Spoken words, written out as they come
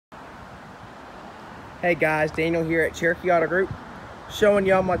Hey guys, Daniel here at Cherokee Auto Group, showing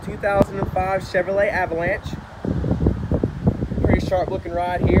y'all my 2005 Chevrolet Avalanche. Pretty sharp looking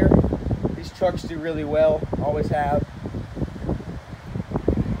ride here. These trucks do really well, always have.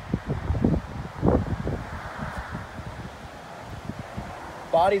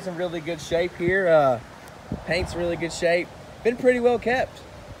 Body's in really good shape here. Paint's in really good shape. Been pretty well kept.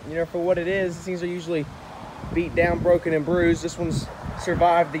 You know, for what it is, these are usually beat down, broken, and bruised. This one's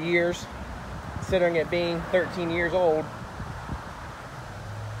survived the years, considering it being 13 years old.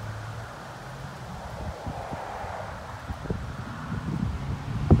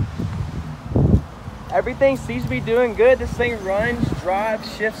 Everything seems to be doing good. This thing runs,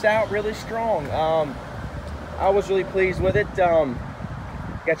 drives, shifts out really strong. I was really pleased with it.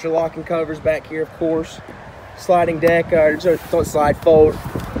 Got your locking covers back here, of course. Sliding deck, don't slide, fold.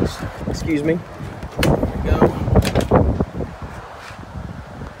 Excuse me. There we go.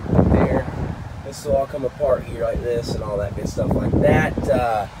 There. This will all come apart here like this and all that good stuff like that.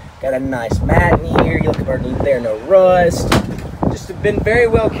 Got a nice mat in here. You look underneath there, no rust. Just been very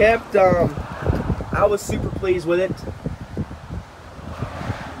well kept. I was super pleased with it.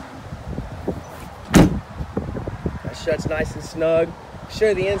 That shuts nice and snug. Show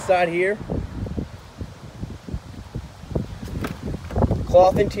you the inside here.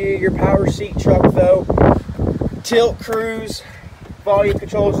 Cloth interior, power seat truck though. Tilt, cruise, volume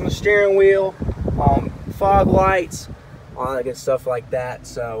controls on the steering wheel, fog lights, all that good stuff like that.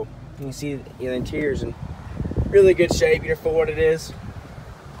 So you can see the interior's in really good shape here for what it is.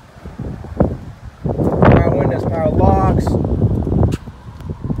 Power windows, power locks.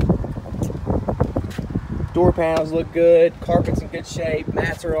 Door panels look good. Carpet's in good shape.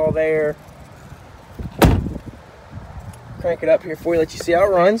 Mats are all there. Crank it up here for you, let you see how it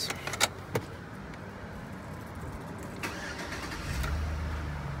runs.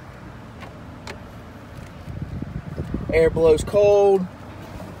 Air blows cold.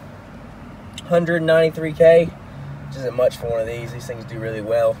 193K, which isn't much for one of these. These things do really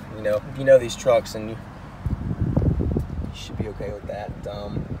well. You know, if you know these trucks, and you should be okay with that.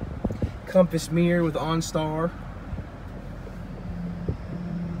 Compass mirror with OnStar.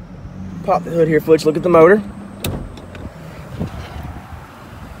 Pop the hood here, Fletch. Look at the motor.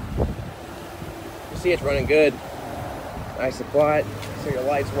 See, it's running good, nice and quiet. So your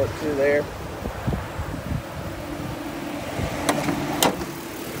lights work too there.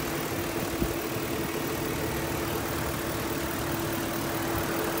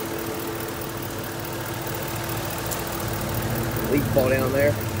 Leaf fall down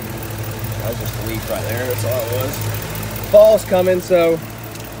there. That was just a leaf right there. That's all it was. Fall's coming, so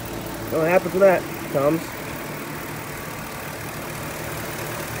what happens when that comes?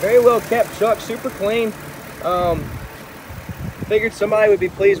 Very well kept truck, super clean. Figured somebody would be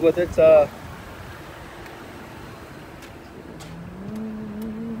pleased with it. So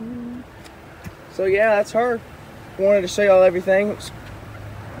yeah, that's her. Wanted to show y'all everything.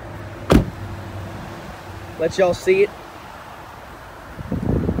 Let y'all see it.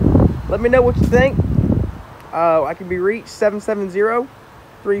 Let me know what you think. I can be reached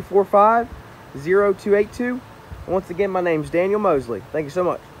 770-345-0282. Once again, my name's Daniel Mosley. Thank you so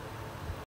much.